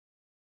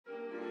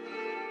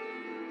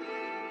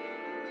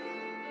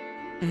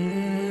Babe,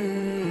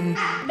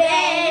 we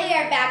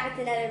are back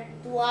with another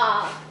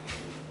vlog.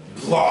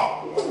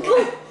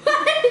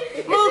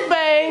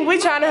 Mukbang. We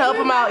trying to help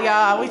them out,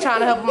 y'all. We trying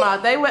to help them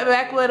out. They went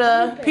back with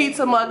a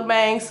pizza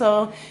mukbang,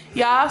 so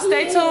y'all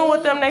stay tuned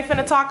with them. They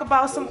finna talk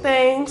about some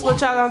things. What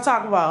y'all gonna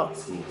talk about?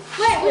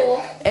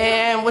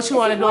 And what you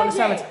want to do in the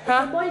summer?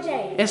 Huh?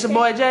 It's your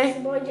boy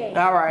Jay.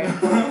 All right.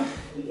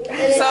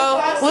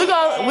 So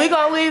we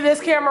gonna leave this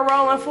camera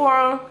rolling for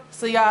them,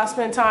 so y'all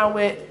spend time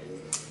with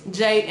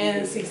Jay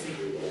and Cece.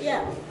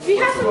 Yeah. Do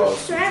you have some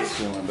ranch?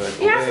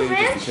 You have some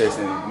ranch?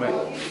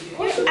 I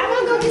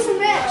wanna go get some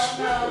ranch.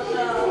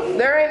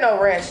 There ain't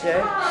no ranch yet.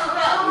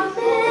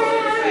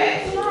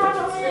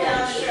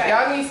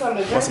 Y'all need something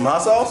to drink. Want some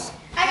hot sauce?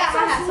 I got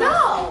some hot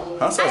sauce.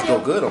 Hot sauce go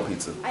good on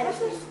pizza. I love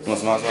Want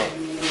some hot sauce?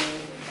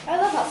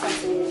 hot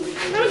sauce.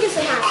 Let me get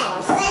some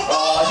hot sauce.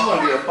 Oh, you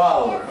want to be a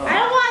follower? Huh? I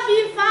don't want to be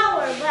a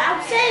follower, but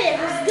I'm saying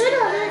if it's good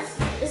on this,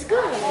 it's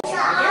good on this.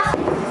 Yes?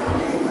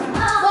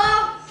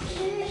 Well,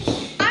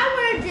 I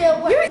want to do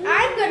what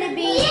I'm going to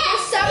be.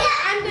 This summer,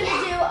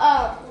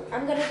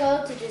 I'm going to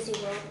go to Disney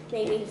World.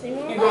 Maybe. Disney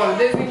World? You going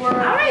to Disney World? I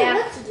already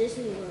went to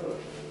Disney World.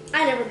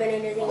 I've never been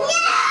in Disney World.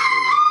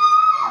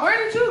 Where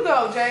did you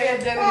go, Jay, at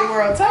Disney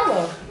World? Tell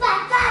them.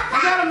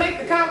 You gotta make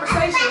the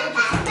conversation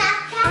interesting.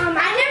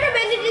 I've never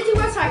been to Disney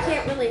World, so I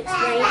can't really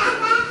explain.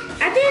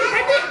 I did,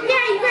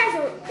 yeah, you guys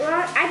are,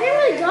 well, I didn't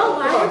really go,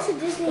 but I went to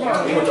Disney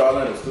World. You went to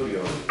Orlando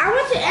Studios. I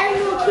went to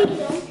Animal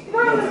Kingdom.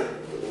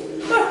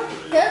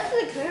 That's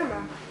the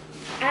camera.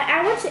 I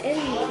went to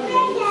Animal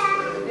Kingdom.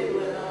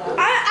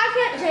 I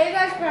can't tell you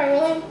guys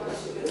really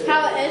how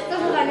it is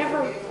because I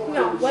never,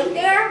 went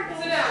there.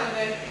 Sit down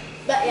today.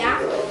 But yeah.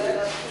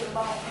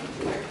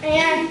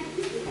 And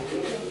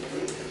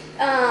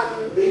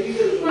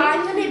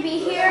I'm gonna be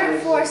here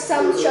for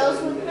some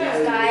shows with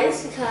these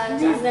guys because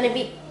I'm gonna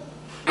be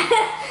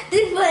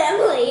this is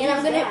Emily and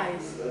I'm gonna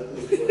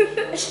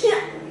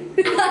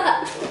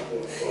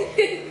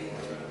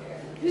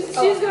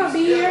she's gonna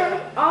be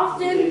here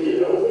often.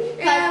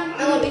 I'm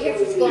gonna be here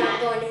for school. I'm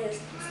going to his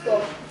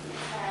school.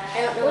 I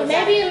don't know. Well,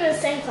 maybe in the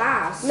same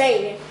class.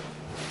 Maybe.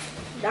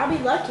 I'll be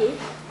lucky.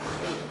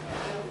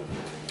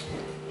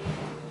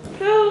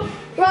 So,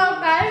 well,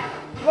 guys,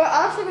 we're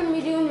also going to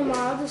be doing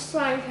tomorrow the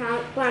slime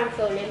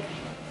blindfolded.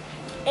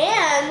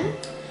 And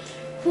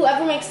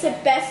whoever makes the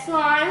best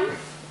slime,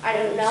 I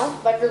don't know,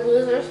 but the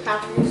losers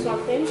have to do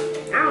something.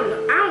 I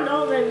don't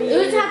know that we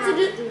losers have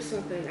to do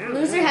something.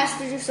 Loser has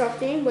to do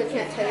something, but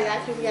can't tell you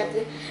that because we have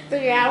to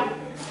figure it out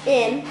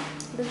in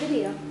the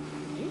video.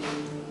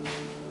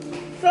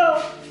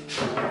 So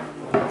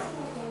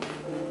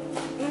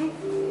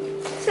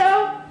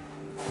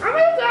I'm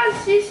gonna go on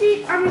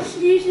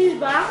Cece's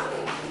back.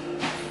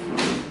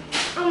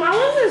 I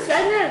wasn't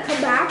expecting her to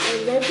come back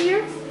and live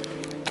here,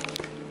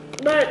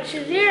 but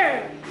she's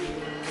here.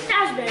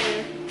 That's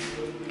better.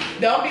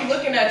 Don't be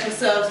looking at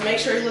yourselves. Make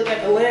sure you look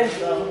at the lens,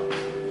 though.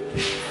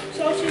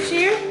 So she's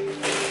here.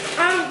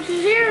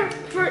 She's here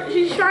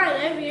she's trying to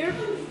live here,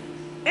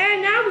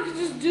 and now we can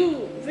just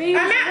do videos.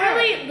 I'm not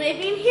really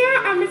living here.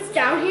 I'm just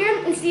down here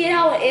and seeing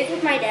how it is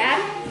with my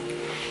dad.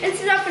 And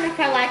stuff, and if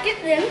I like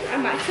it, then I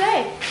might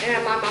stay.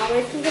 And my mom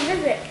always can come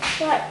visit.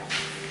 But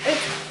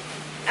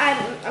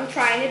I'm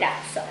trying it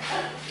out, so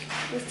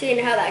we'll see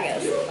how that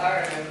goes.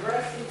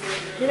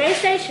 She may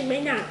stay, she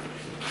may not.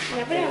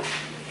 Never know.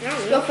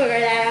 Go figure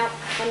that out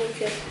on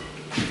YouTube.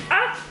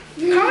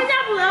 Comment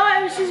down below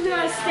if she's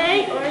gonna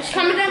stay or if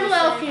comment down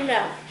below if you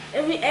know.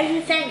 If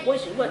you think what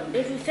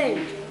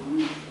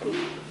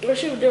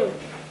she would do.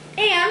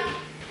 And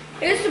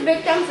here's a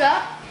big thumbs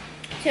up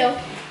too.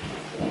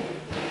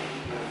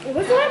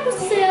 What's I supposed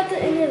to say at the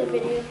end of the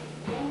video?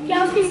 Yeah,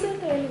 I was supposed to say at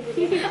the end of the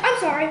video. I'm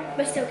sorry,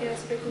 but still give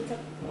us a big thumbs up.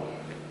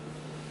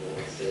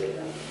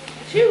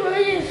 She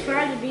really is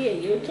trying to be a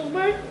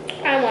YouTuber.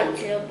 I want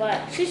to,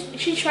 but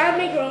she's trying to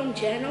make her own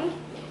channel.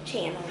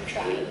 I'm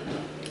trying.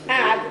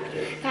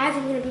 Guys,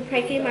 I'm gonna be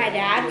pranking my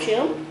dad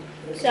too.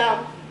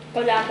 So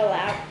go down for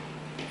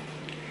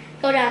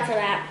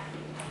that.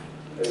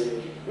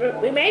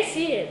 We may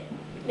see it.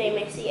 They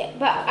may see it,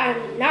 but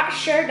I'm not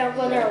sure. Don't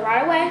go there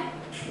right away.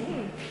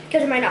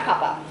 Because it might not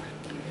pop up.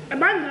 It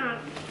might not.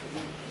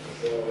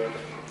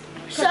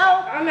 So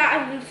I'm not a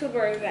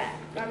YouTuber yet.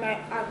 I'm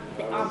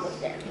almost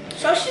there.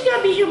 So she's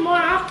gonna be here more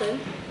often.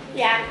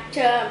 Yeah,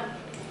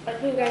 like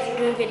when you guys are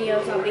doing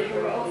videos, I'll be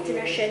here more often.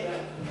 I should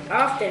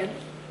often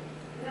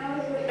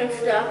and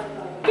stuff.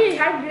 Hey,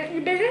 have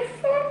you been there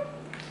before?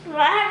 Well, I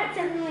haven't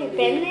technically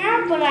been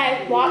there, but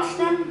I watched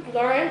them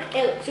learn.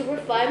 It looks super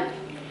fun.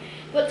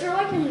 But they're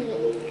I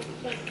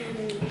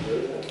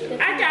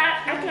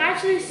can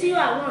actually see you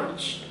at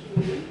lunch.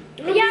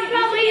 Yeah,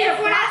 probably if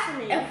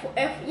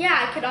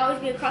I could always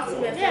be across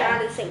from them if they're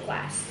not in the same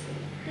class.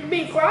 You'd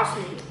be across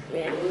me.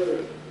 Yeah.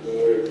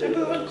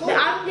 But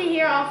I'll be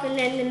here often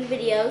in the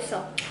videos,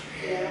 so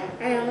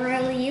I don't want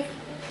to leave.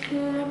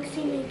 You'll never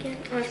see me again.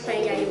 I'm just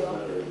playing, yeah, you will.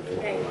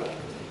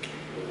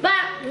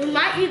 But we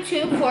might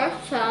YouTube for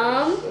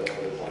some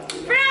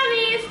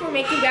brownies. We're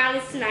making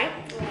brownies tonight.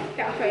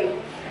 Okay, I'll show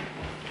you.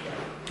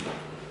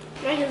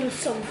 Making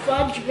some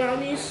fudge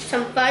brownies.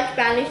 Some fudge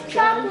brownies.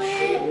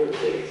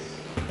 Chocolate.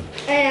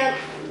 And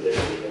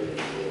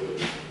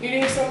You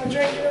need something to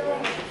drink,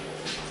 girl?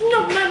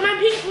 no,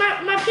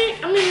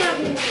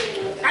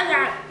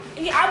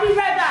 I'll be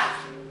right back.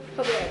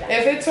 I'll be right back.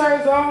 If it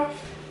turns off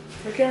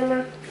the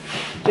camera,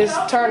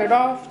 just turn it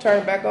off, turn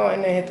it back on,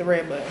 and then hit the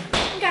red button.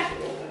 Okay.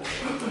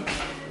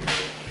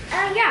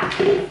 Yeah,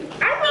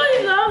 I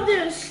really love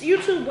this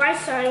YouTube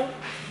lifestyle.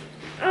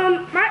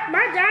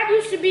 My dad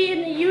used to be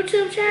in the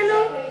YouTube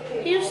channel.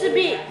 He used to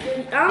be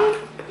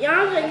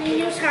young, and he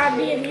used to have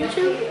me in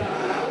YouTube.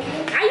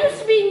 I used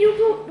to be in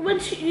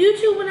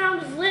YouTube when I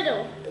was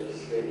little.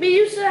 We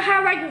used to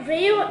have like a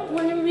video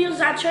when we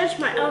was at church.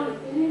 My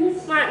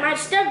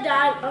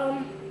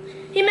stepdad,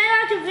 he made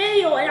like a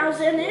video and I was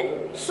in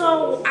it.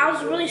 So I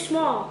was really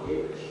small,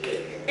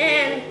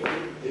 and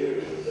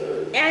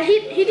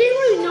he didn't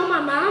really know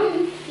my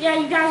mom. Yeah,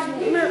 you guys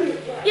remember?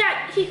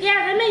 Yeah, they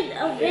made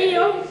a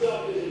video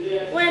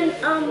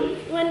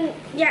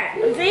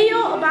a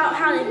video about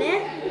how they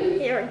met.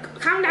 Here,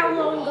 comment down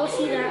below and go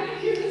see that.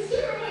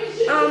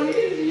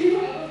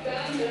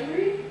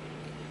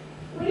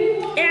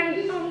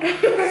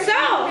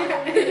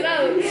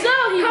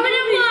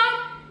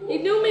 He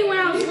knew me when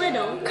I was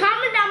little.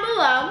 Comment down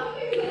below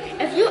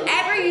if you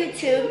ever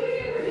YouTube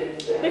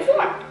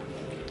before,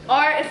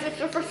 or if it's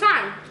your first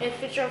time.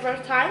 If it's your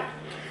first time,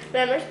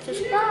 remember to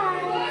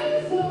subscribe.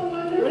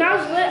 When I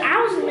was little, I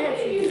was meant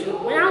for YouTube.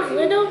 When I was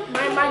little,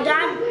 my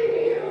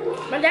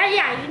dad,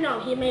 yeah, you know,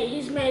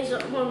 he's made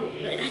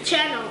a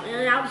channel,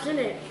 and I was in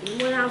it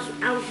when I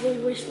was really,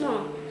 really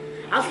small.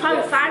 I was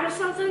probably 5 or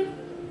something.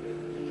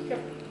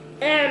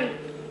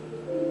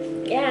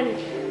 And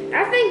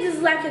I think this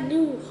is like a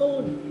new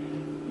whole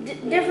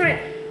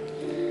different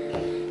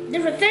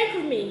thing for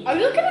me. Are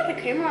you looking at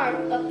the camera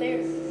up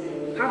there?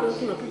 I'm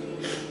looking up.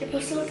 You're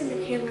supposed to look in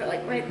the camera,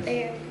 like right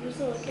there. This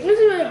is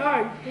really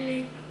hard.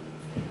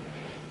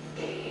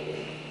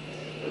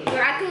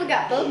 Or I can look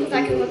at both because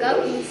I can look up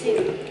and you see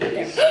it right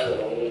there.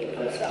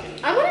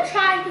 I'm gonna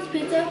try this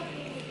pizza.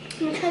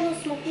 I'm gonna try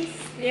those smokies.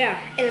 Yeah.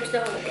 And I'm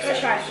still Let's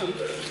try some.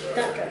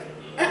 Don't try.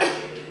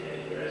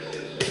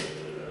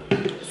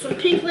 Some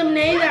pink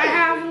lemonade that I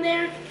have in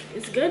there.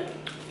 It's good.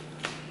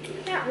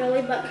 Not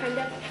really, but kind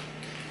of,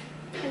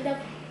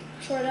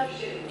 sort of.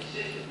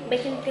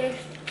 Bacon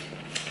taste.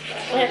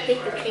 I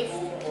think the taste is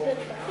good.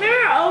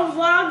 Remember our old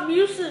vlog? We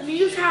used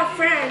to have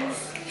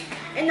friends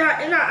in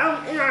our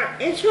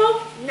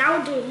intro. Now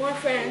we're doing more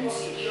friends.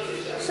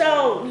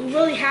 So we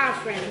really have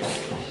friends.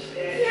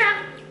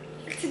 Yeah.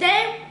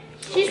 Today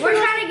we're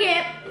trying to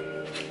get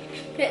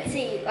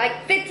 50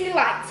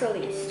 likes at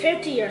least.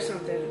 50 or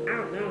something. I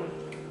don't know.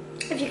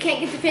 If you can't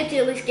get to 50,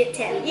 at least get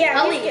 10.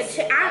 Yeah, at least.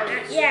 50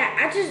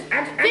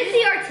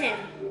 or 10.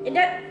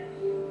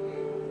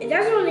 It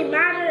doesn't really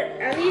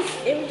matter. At least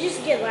if we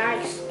just get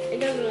likes, it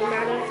doesn't really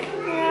matter.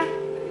 Yeah.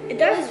 It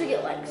doesn't we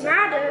get likes.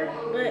 matter,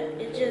 but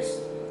it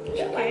just We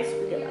get likes.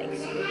 We get likes.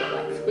 We get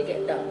likes. We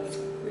get thumbs.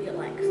 We get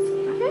likes. We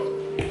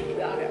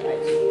all get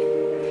likes.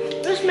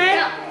 This man.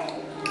 Yeah.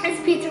 This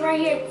pizza right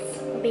here. It's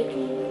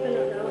bacon. I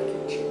don't know. It's a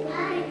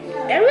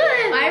cheeseburger. I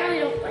really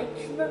don't like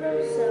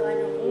cheeseburgers, so I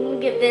don't. I'm gonna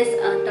give this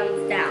a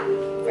thumbs down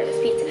for this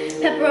pizza.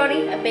 Pepperoni,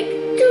 a big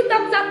 2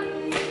 thumbs up.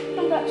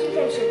 Thumbs up.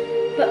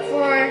 But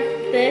for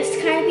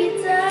this kind of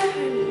pizza,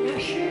 I'm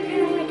not sure if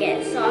I like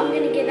it, so I'm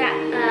gonna give that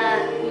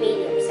a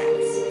medium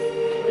size.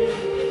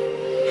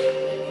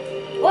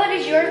 What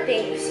is your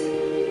things?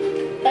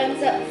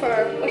 Thumbs up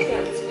for which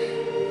ones?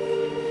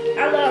 I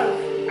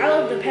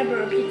love the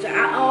pepperoni pizza.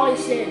 I always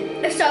say.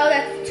 So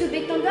that's 2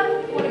 big thumbs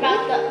up. What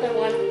about the other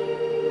one?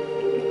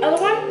 Other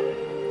one?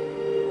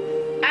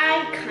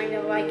 I kind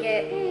of like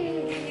it.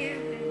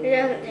 It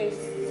doesn't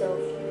taste so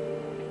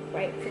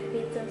right for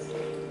pizzas.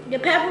 The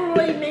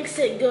pepperoni makes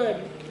it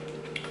good.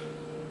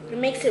 It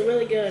makes it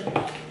really good.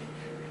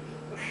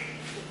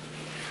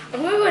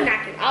 I'm gonna go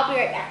napkin. I'll be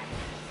right back.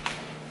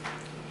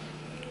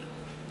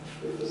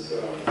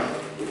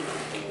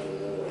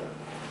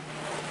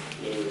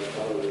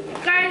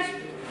 Guys,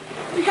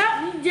 we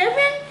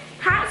dipping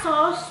hot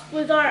sauce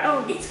with our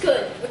own. It's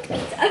good with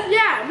pizza.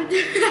 Yeah, we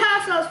dip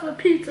hot sauce with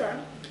pizza.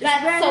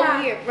 That's so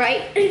weird,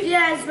 right?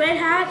 Yeah, it's red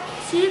hot.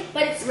 See?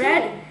 But it's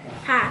red good.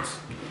 hot.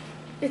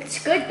 It's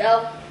good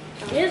though.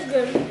 It is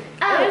good.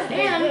 Oh, It is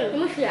and good.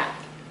 let me see that.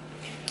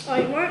 Oh,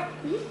 you want?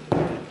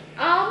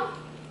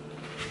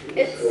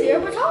 It's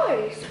 0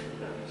 calories.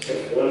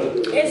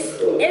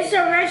 It's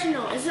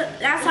original.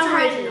 That's how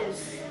hot it original. is.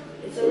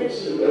 It's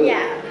original.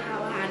 Yeah. How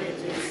hot it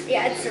is.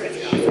 Yeah, it's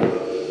original.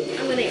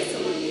 I'm gonna get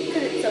some more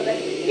because it's so good.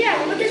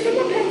 Yeah, but there's no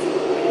more pizza.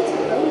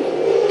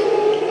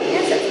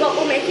 Yes, that's what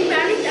we'll make you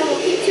brownies, and we'll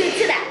keep you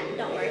to that.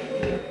 Don't worry.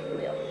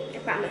 We'll. I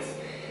promise.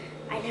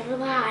 I never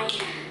lie.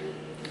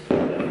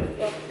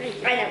 Well,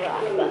 I never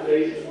lie,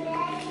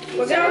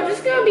 but So this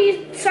is gonna be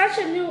such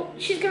a new.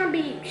 She's gonna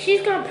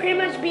pretty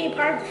much be a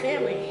part of the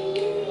family.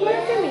 what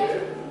does that mean?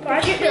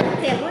 Part You're building a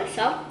family,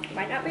 so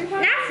might not be a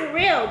part. Not for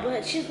real,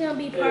 but she's gonna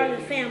be part of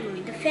the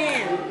family. The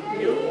fam,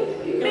 you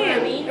know? You know what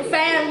I mean? The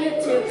fan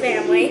YouTube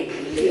family.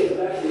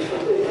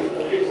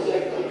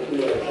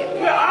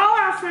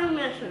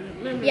 mention.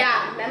 Remember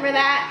Yeah, remember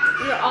that?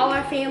 You're all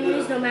our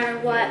families, no matter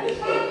what.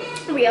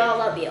 We all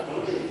love you.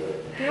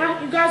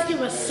 You guys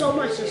give us so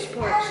much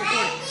support.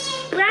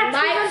 We're at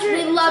Likes, 200.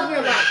 we love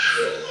your likes.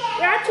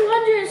 We're at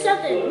 200 and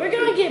something. We're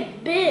gonna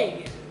get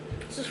big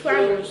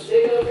subscribers.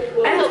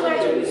 At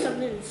 200 and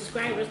something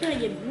subscribers, it's gonna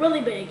get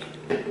really big.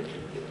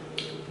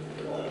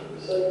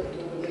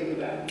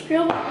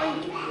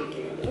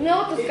 You know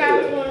what the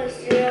Skylanders want us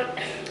to do?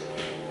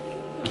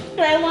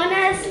 They want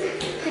us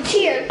to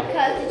cheer,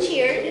 because the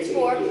cheer is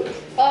for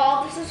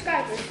all the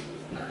subscribers.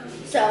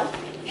 So,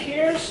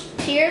 Cheers.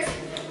 cheers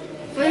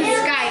for the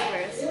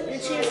subscribers.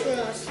 And cheers for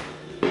us.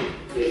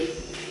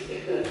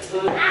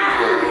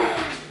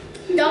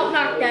 Don't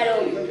knock that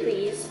over,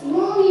 please.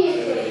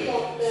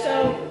 So,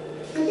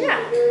 Yeah.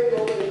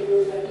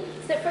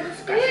 Sit for the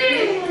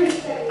subscribers.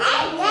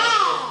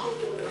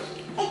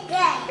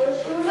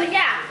 But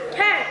yeah.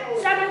 hey,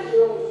 7.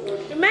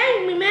 We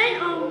may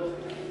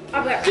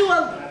do a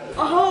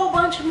whole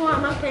bunch more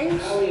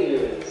mukbangs.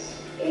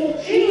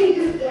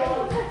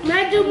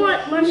 Might do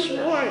much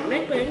more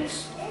mukbangs.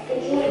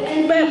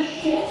 But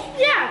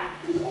yeah,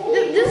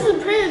 this is a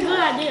pretty good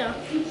idea.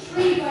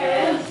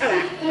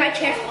 Okay, my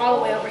chair's all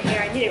the way over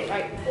here. I did it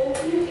right.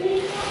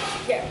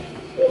 Yeah.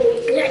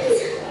 Yes.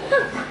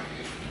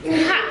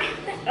 Hi.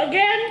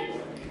 Again,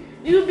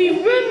 you'd be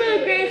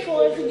really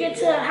grateful if you get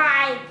to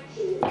high.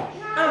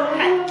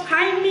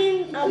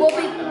 We'll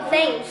be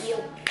thank you.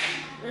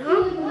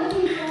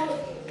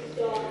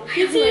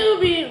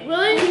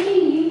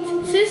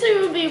 Cece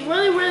would be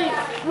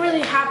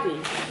really happy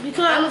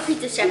I'm a because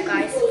pizza chef,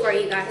 guys, for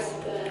you guys.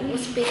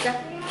 What's the pizza?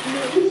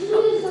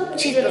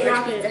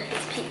 Cheeseburger pizza.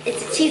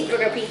 It's a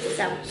cheeseburger pizza,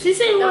 so.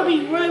 Cece would be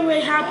really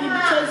happy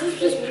because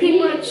this is pretty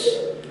much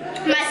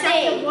My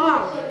thing.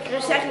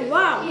 her second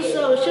vlog.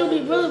 So she'll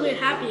be really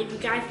happy if you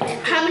guys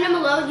can. Comment down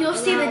below, you'll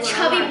see the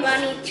Chubby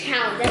Bunny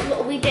challenge. That's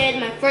what we did,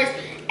 my first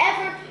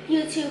ever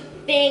YouTube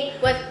thing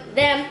with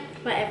them.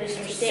 My ever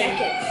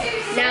second.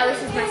 Now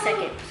this is my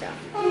second, so.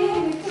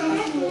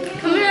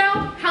 Comment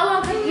down, how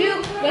long have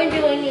you been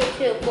doing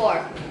YouTube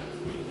for?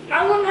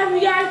 How long have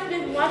you guys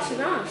been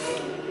watching us?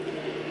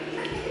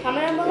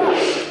 Comment down below.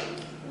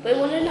 We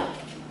want to know.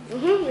 We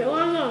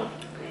want to know.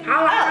 How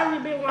long have you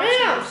been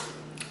watching us?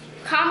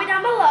 Comment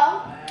down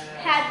below.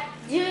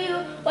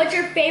 What's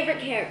your favorite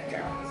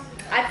character?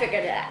 I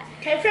figured it out.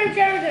 Okay, favorite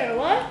character,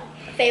 what?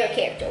 Favorite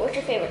character. What's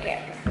your favorite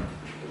character?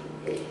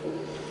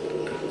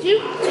 To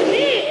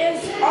me,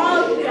 it's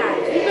all you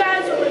guys. You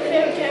guys are my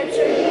favorite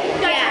character. You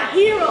guys are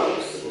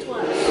heroes to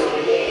us.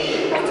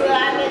 That's what I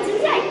meant to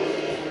say.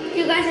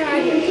 You guys are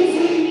our heroes.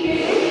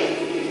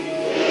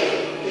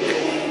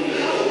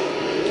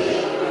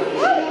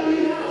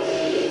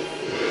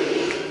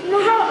 You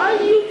know how on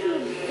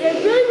YouTube, they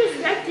really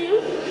respect you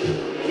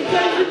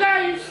because you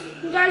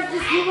guys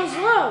just give us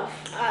love.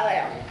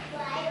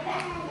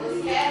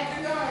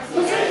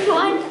 Was it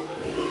fun?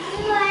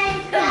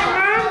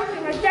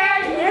 My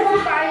dad,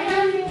 everybody,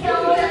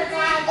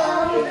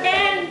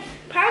 and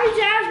probably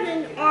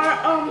Jasmine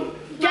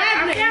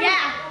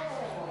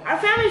our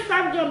family's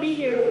probably gonna be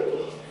here.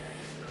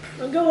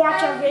 And go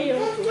watch our video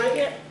if you like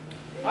it.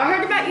 I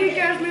heard about you,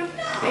 Jasmine,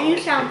 and you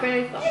sound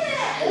very fun.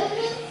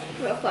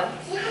 Real fun.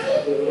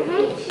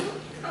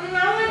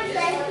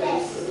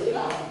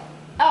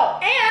 Oh,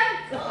 and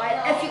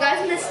if you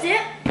guys missed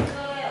it,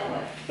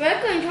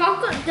 we're going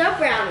chocolate dub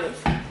brownies.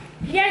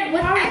 Yeah,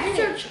 With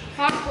extra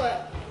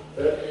chocolate.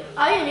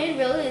 All you need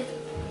really is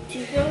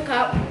 2 filling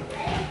cup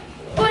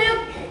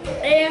oil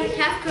and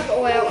half cup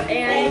oil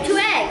and 2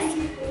 eggs.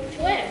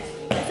 2 eggs.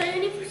 That's all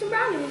you need for some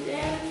brownies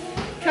and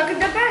chocolate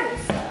dub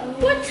brownies.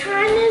 What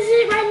time is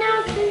it right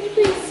now? Can you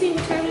please see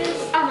what time it is?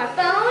 On my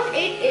phone,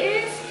 it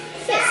is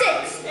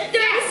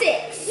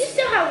 6:36. You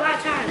still have a lot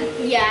of time.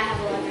 Yeah, I have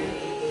a lot of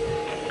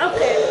time.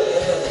 Okay.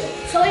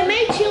 So we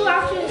may chill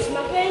after this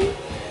mukbang.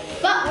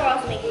 But we're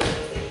also making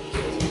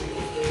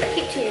I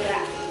keep tuning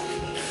that.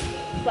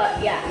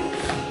 But yeah.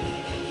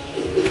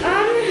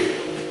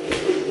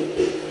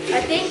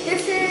 I think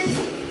this is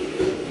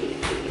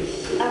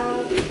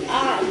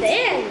the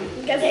end.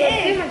 Because we're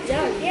pretty much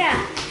done.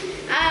 Yeah.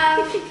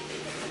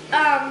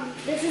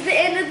 This is the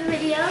end of the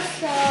video,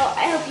 so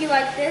I hope you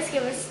like this.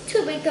 Give us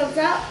 2 big thumbs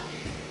up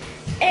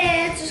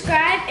and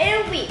subscribe,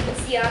 and we will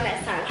see you on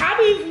next time.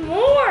 Probably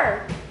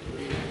more.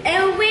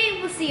 And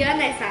we will see you on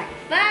next time.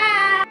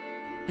 Bye.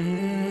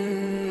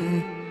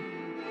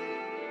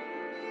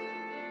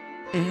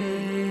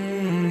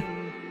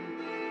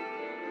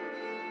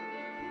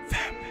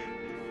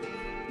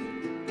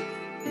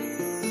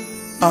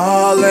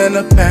 All in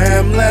the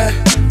family,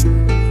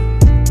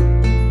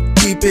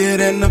 keep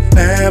it in the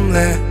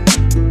family.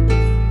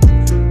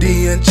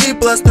 D&G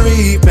plus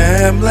 3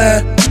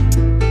 family.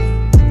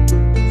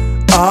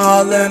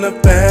 All in the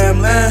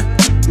family,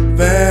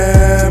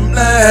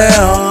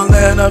 all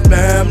in the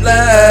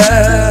family.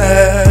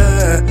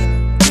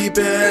 Keep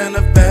it in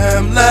the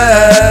family.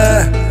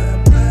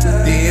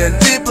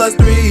 D&G plus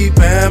 3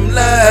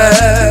 family.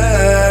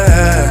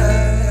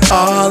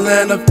 All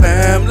in the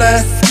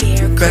family,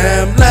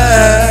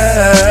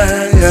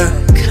 yeah.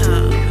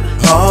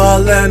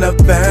 all in the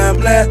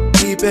family,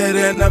 keep it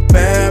in the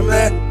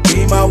family.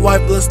 Me, my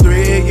wife plus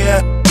 3,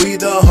 yeah, we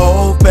the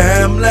whole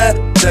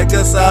family. Check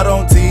us out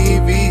on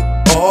TV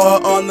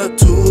or on the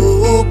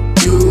tube.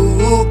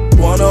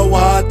 You wanna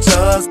watch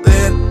us,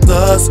 then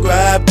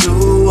subscribe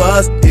to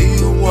us. Do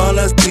you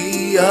wanna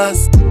see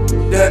us?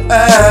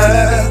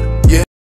 Yeah.